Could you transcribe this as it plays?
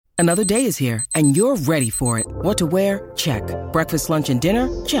Another day is here, and you're ready for it. What to wear? Check. Breakfast, lunch, and dinner?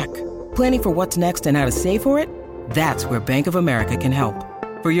 Check. Planning for what's next and how to save for it? That's where Bank of America can help.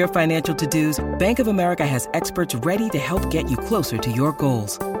 For your financial to-dos, Bank of America has experts ready to help get you closer to your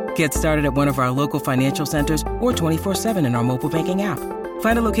goals. Get started at one of our local financial centers or 24/7 in our mobile banking app.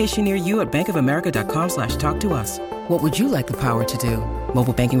 Find a location near you at bankofamerica.com/talktous. What would you like the power to do?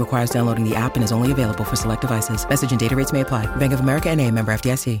 Mobile banking requires downloading the app and is only available for select devices. Message and data rates may apply. Bank of America N.A., member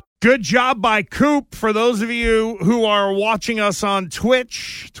FDIC. Good job by Coop. For those of you who are watching us on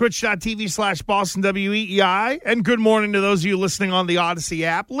Twitch, twitch.tv/Boston WEEI. And good morning to those of you listening on the Odyssey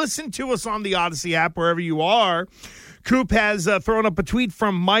app. Listen to us on the Odyssey app wherever you are. Coop has thrown up a tweet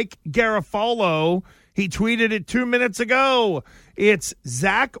from Mike Garafolo. He tweeted it 2 minutes ago. It's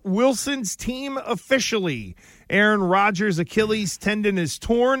Zach Wilson's team officially. Aaron Rodgers' Achilles tendon is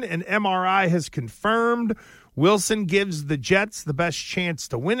torn and MRI has confirmed. Wilson gives the Jets the best chance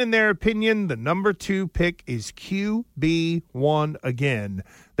to win in their opinion. The number 2 pick is QB1 again.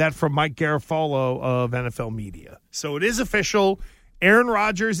 That from Mike Garafolo of NFL Media. So it is official. Aaron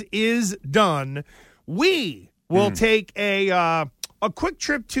Rodgers is done. We will take a quick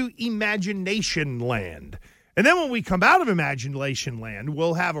trip to Imagination Land. And then when we come out of Imagination Land,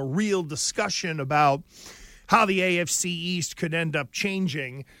 we'll have a real discussion about how the AFC East could end up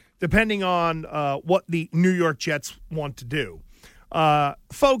changing depending on what the New York Jets want to do.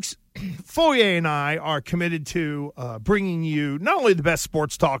 Folks, Fauria and I are committed to bringing you not only the best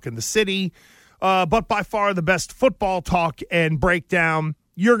sports talk in the city, but by far the best football talk and breakdown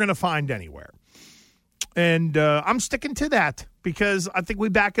you're going to find anywhere. And I'm sticking to that because I think we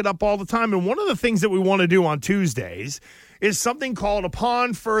back it up all the time. And one of the things that we want to do on Tuesdays is something called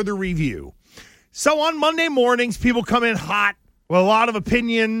Upon Further Review. So on Monday mornings, people come in hot with a lot of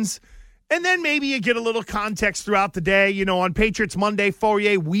opinions, and then maybe you get a little context throughout the day. You know, on Patriots Monday,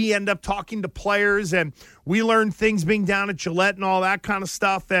 Fauria, we end up talking to players, and we learn things being down at Gillette and all that kind of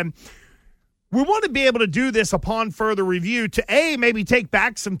stuff. And we want to be able to do this upon further review to, A, maybe take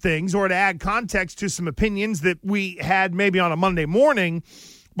back some things or to add context to some opinions that we had maybe on a Monday morning,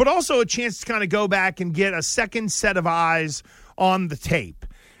 but also a chance to kind of go back and get a second set of eyes on the tape.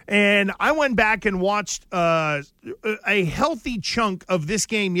 And I went back and watched a healthy chunk of this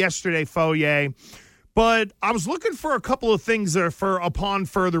game yesterday, Fauria, but I was looking for a couple of things there for upon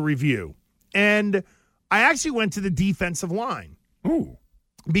further review. And I actually went to the defensive line. Ooh.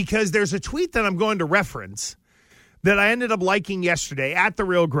 Because there's a tweet that I'm going to reference that I ended up liking yesterday at The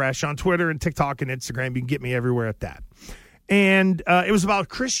Real Gresh on Twitter and TikTok and Instagram. You can get me everywhere at that. And it was about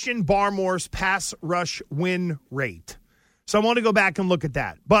Christian Barmore's pass rush win rate. So I want to go back and look at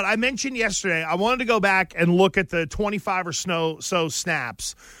that. But I mentioned yesterday I wanted to go back and look at the 25 or so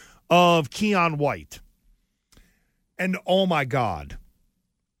snaps of Keion White. And oh my God,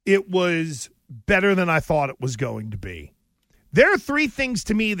 it was better than I thought it was going to be. There are 3 things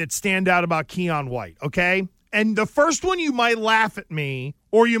to me that stand out about Keion White, okay? And the first one, you might laugh at me,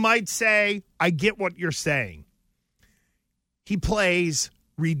 or you might say, I get what you're saying. He plays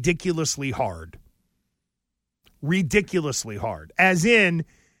ridiculously hard. Ridiculously hard. As in,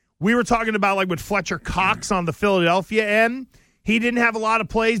 we were talking about like with Fletcher Cox on the Philadelphia end. He didn't have a lot of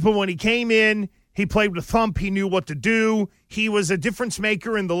plays, but when he came in, he played with a thump. He knew what to do. He was a difference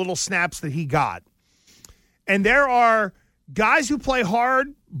maker in the little snaps that he got. And there are guys who play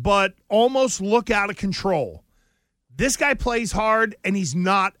hard but almost look out of control. This guy plays hard, and he's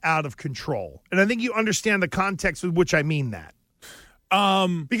not out of control. And I think you understand the context with which I mean that.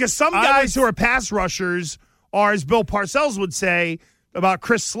 Because some guys who are pass rushers are, as Bill Parcells would say about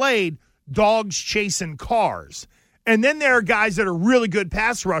Chris Slade, dogs chasing cars. And then there are guys that are really good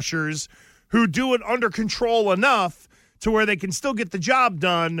pass rushers who do it under control enough to where they can still get the job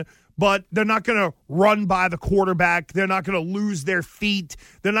done, but they're not going to run by the quarterback. They're not going to lose their feet.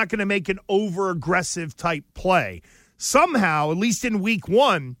 They're not going to make an over-aggressive type play. Somehow, at least in week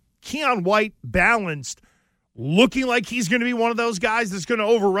 1, Keion White balanced, looking like he's going to be one of those guys that's going to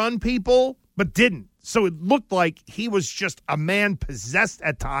overrun people, but didn't. So it looked like he was just a man possessed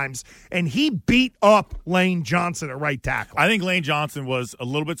at times, and he beat up Lane Johnson at right tackle. I think Lane Johnson was a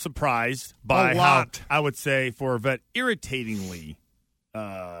little bit surprised by how, I would say, for a vet, irritatingly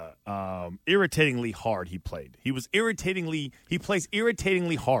hard he played. He plays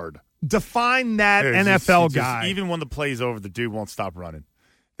irritatingly hard. Define that NFL guy. Even when the play's over, the dude won't stop running.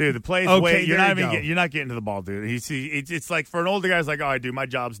 Dude, the play's okay, you're not getting to the ball, dude. It's like for an older guy, it's like, all right, dude, my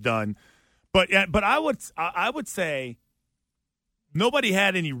job's done. But I would say nobody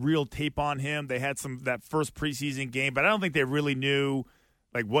had any real tape on him. They had that first preseason game, but I don't think they really knew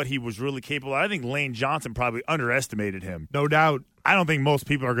like what he was really capable of. I think Lane Johnson probably underestimated him. No doubt. I don't think most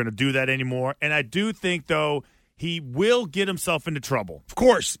people are going to do that anymore. And I do think, though, he will get himself into trouble. Of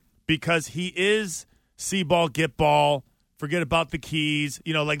course. Because he is see ball, get ball, forget about the keys.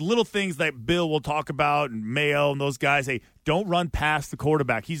 You know, like little things that Bill will talk about and Mayo and those guys. Hey, don't run past the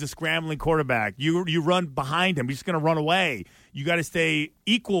quarterback. He's a scrambling quarterback. You run behind him. He's just going to run away. You got to stay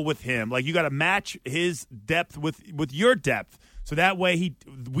equal with him. Like you got to match his depth with your depth. So that way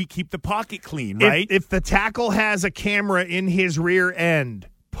we keep the pocket clean, right? If the tackle has a camera in his rear end,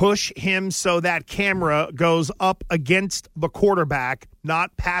 push him so that camera goes up against the quarterback,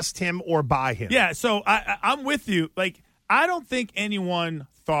 not past him or by him. Yeah, so I'm with you. Like, I don't think anyone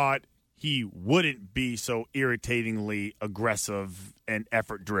thought he wouldn't be so irritatingly aggressive and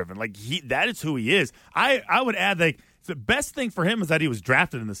effort-driven. Like, that is who he is. I would add, like, the best thing for him is that he was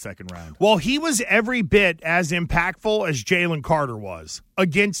drafted in the second round. Well, he was every bit as impactful as Jalen Carter was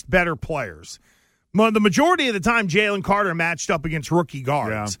against better players. The majority of the time, Jalen Carter matched up against rookie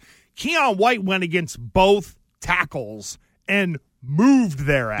guards. Yeah. Keon White went against both tackles and moved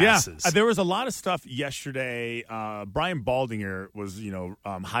their asses. Yeah, there was a lot of stuff yesterday. Brian Baldinger was,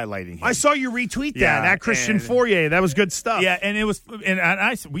 highlighting him. I saw you retweet that at Christian Fauria. That was good stuff. Yeah, and it was,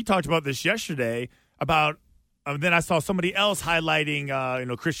 we talked about this yesterday about. Then I saw somebody else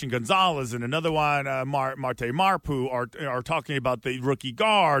highlighting, Christian Gonzalez and another one, Marte Marpu, are talking about the rookie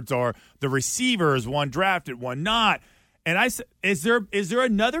guards or the receivers, one drafted, one not. And I said, is there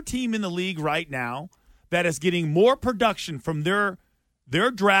another team in the league right now that is getting more production from their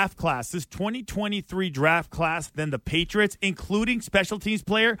draft class, this 2023 draft class, than the Patriots, including special teams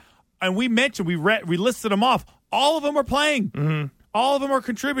player? And we mentioned, we listed them off. All of them are playing. Mm-hmm. All of them are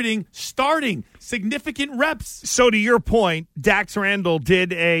contributing, starting significant reps. So to your point, Dax Randall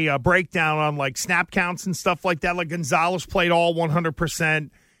did a breakdown on like snap counts and stuff like that. Like Gonzalez played all 100%.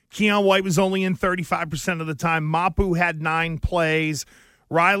 Keon White was only in 35% of the time. Mapu had 9 plays.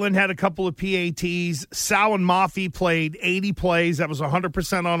 Ryland had a couple of PATs. Sal and Mafi played 80 plays. That was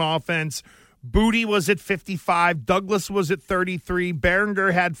 100% on offense. Booty was at 55. Douglas was at 33.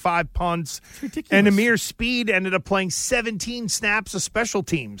 Behringer had 5 punts. It's ridiculous. And Amir Speed ended up playing 17 snaps of special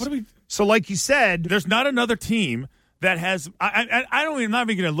teams. So like you said, there's not another team that has I'm not even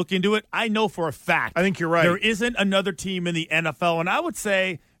going to look into it. I know for a fact. I think you're right. There isn't another team in the NFL. And I would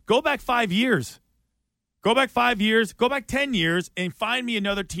say go back 5 years. Go back 5 years. Go back 10 years and find me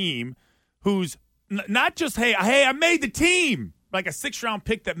another team who's not just, hey, I made the team. Like a 6th-round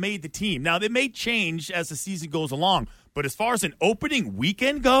pick that made the team. Now, they may change as the season goes along, but as far as an opening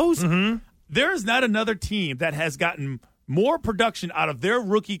weekend goes, there is not another team that has gotten more production out of their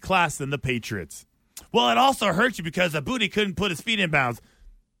rookie class than the Patriots. Well, it also hurts you because the Booty couldn't put his feet in bounds.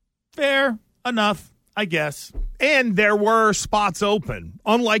 Fair enough, I guess. And there were spots open,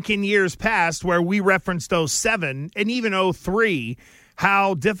 unlike in years past where we referenced 07 and even 03,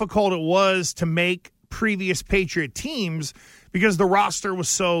 how difficult it was to make previous Patriot teams because the roster was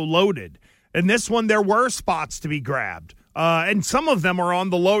so loaded. And this one, there were spots to be grabbed. And some of them are on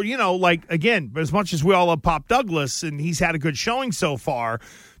the low, again, as much as we all love Pop Douglas, and he's had a good showing so far,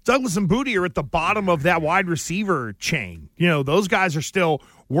 Douglas and Booty are at the bottom of that wide receiver chain. Those guys are still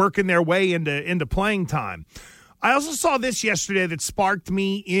working their way into playing time. I also saw this yesterday that sparked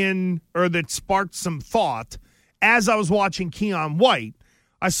some thought as I was watching Keon White.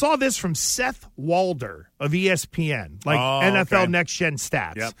 I saw this from Seth Walder of ESPN, NFL Next Gen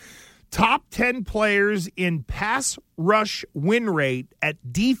Stats. Yep. Top 10 players in pass rush win rate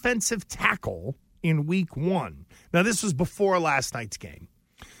at defensive tackle in week 1. Now, this was before last night's game.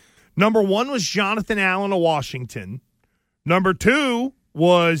 Number 1 was Jonathan Allen of Washington. Number 2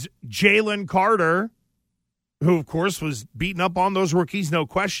 was Jalen Carter, who, of course, was beating up on those rookies, no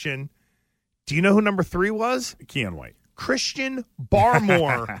question. Do you know who number 3 was? Keon White. Christian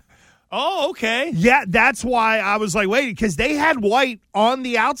Barmore. Oh, okay. Yeah, that's why I was like, wait, because they had White on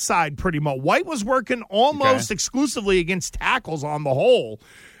the outside pretty much. White was working almost exclusively against tackles on the whole,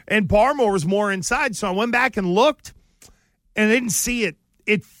 and Barmore was more inside. So I went back and looked, and I didn't see it.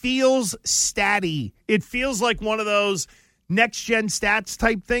 It feels statty. It feels like one of those next-gen stats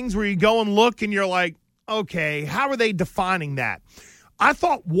type things where you go and look, and you're like, okay, how are they defining that? I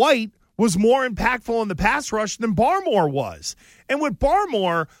thought White was more impactful in the pass rush than Barmore was. And with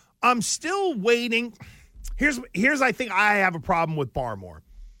Barmore, I'm still waiting. Here's I think I have a problem with Barmore.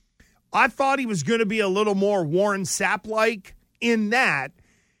 I thought he was going to be a little more Warren Sapp-like in that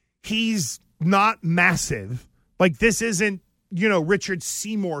he's not massive. Like this isn't, Richard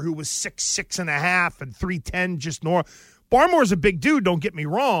Seymour, who was 6'6.5" and 310 just north. Barmore's a big dude, don't get me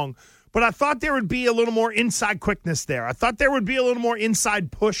wrong, but I thought there would be a little more inside quickness there. I thought there would be a little more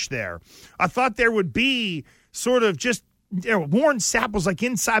inside push there. I thought there would be sort of just, Warren Sapp was like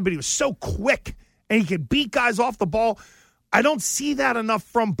inside, but he was so quick and he could beat guys off the ball. I don't see that enough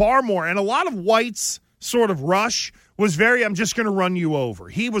from Barmore. And a lot of White's sort of rush was very, I'm just going to run you over.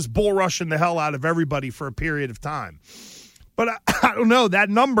 He was bull rushing the hell out of everybody for a period of time. But I don't know, that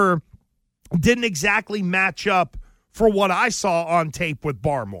number didn't exactly match up for what I saw on tape with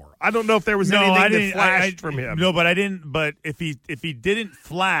Barmore. I don't know if there was anything that flashed from him. No, but I didn't. But if he didn't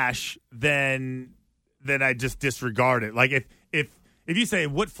flash, then I just disregard it. Like if you say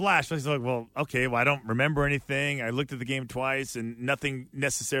what flashed, I was like, well, okay, well I don't remember anything. I looked at the game twice, and nothing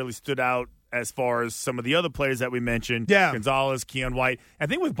necessarily stood out as far as some of the other players that we mentioned. Yeah, Gonzalez, Keon White. I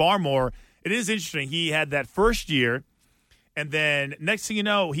think with Barmore, it is interesting. He had that first year. And then next thing you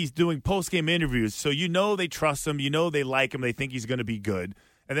know, he's doing post-game interviews. So you know they trust him. You know they like him. They think he's going to be good.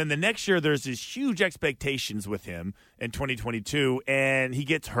 And then the next year, there's these huge expectations with him in 2022, and he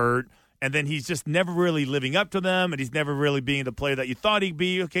gets hurt. And then he's just never really living up to them, and he's never really being the player that you thought he'd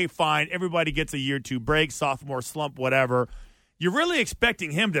be. Okay, fine. Everybody gets a year or two break, sophomore slump, whatever. You're really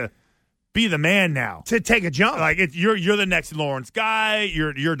expecting him to be the man now. To take a jump. Like you're the next Lawrence guy.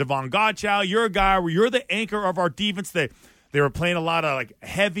 You're Devon Godchow. You're a guy where you're the anchor of our defense. They were playing a lot of like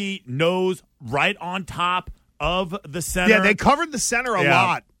heavy nose right on top of the center. Yeah, they covered the center a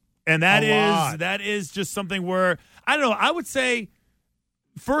lot. And that is just something where, I don't know, I would say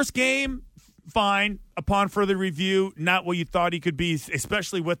first game, fine. Upon further review, not what you thought he could be,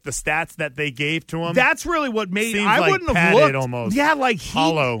 especially with the stats that they gave to him. That's really what made Seems I like wouldn't have looked almost. Yeah, like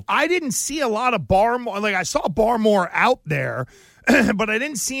hollow. I didn't see a lot of Barmore. Like I saw Barmore out there, but I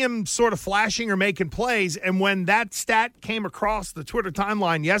didn't see him sort of flashing or making plays. And when that stat came across the Twitter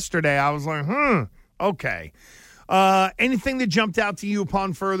timeline yesterday, I was like, okay. Anything that jumped out to you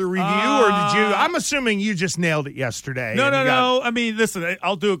upon further review, or did you? I'm assuming you just nailed it yesterday. No. I mean, listen,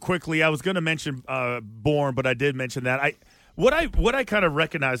 I'll do it quickly. I was going to mention Bourne, but I did mention that. What I kind of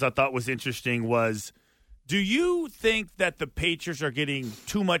recognized, I thought was interesting was, do you think that the Patriots are getting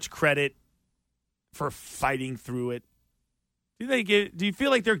too much credit for fighting through it? Do you feel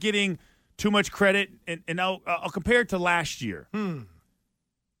like they're getting too much credit? And I'll compare it to last year.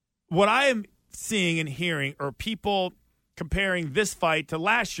 What I am seeing and hearing are people comparing this fight to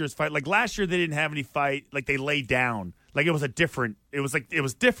last year's fight. Like last year, they didn't have any fight. Like they laid down. Like it was different.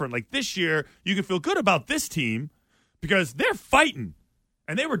 Like this year, you can feel good about this team because they're fighting.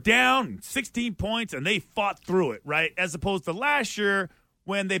 And they were down 16 points and they fought through it, right? As opposed to last year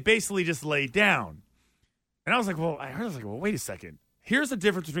when they basically just laid down. And I was like, well, wait a second. Here's the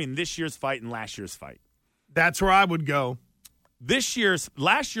difference between this year's fight and last year's fight. That's where I would go. Last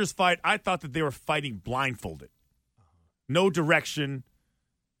year's fight, I thought that they were fighting blindfolded. No direction,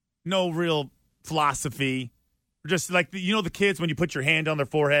 no real philosophy. Just like, the kids when you put your hand on their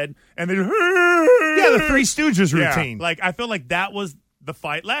forehead and they the Three Stooges routine. Yeah, like I feel like that was the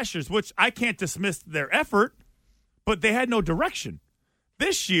fight last year's, which I can't dismiss their effort, but they had no direction.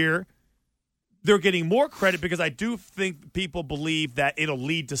 This year, they're getting more credit because I do think people believe that it'll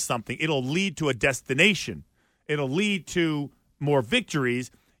lead to something. It'll lead to a destination. It'll lead to more victories.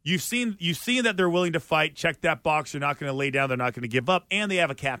 You've seen that they're willing to fight. Check that box. They're not going to lay down. They're not going to give up. And they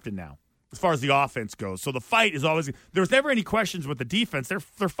have a captain now as far as the offense goes. So the fight is always – there's never any questions with the defense. They're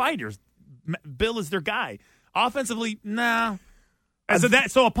fighters. Bill is their guy. Offensively, nah.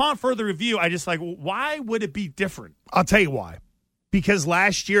 So upon further review, I just why would it be different? I'll tell you why. Because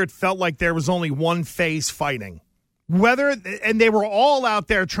last year it felt like there was only one phase fighting. And they were all out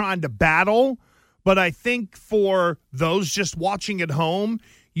there trying to battle, but I think for those just watching at home,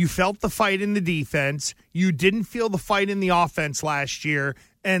 you felt the fight in the defense. You didn't feel the fight in the offense last year,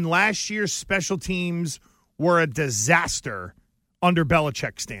 and last year's special teams were a disaster under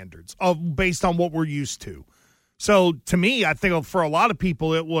Belichick standards, based on what we're used to. So to me, I think for a lot of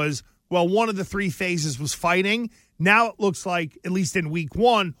people it was, well, one of the three phases was fighting. Now it looks like, at least in week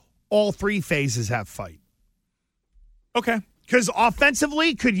one, all three phases have fight. Okay. Because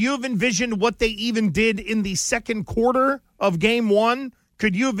offensively, could you have envisioned what they even did in the second quarter of game one?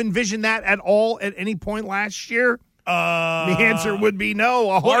 Could you have envisioned that at all at any point last year? The answer would be no,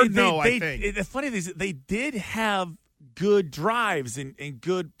 I think. The funny thing is they did have good drives and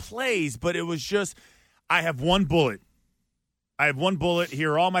good plays, but it was just, I have one bullet.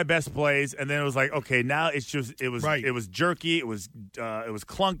 Here are all my best plays, and then it was like, okay, now it's just it was jerky, it was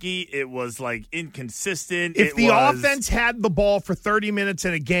clunky, it was like inconsistent. If the offense had the ball for 30 minutes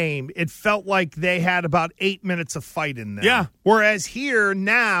in a game, it felt like they had about 8 minutes of fight in them. Yeah. Whereas here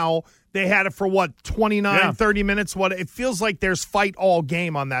now They had it for, 29, 30 minutes? It feels like there's fight all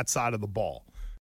game on that side of the ball.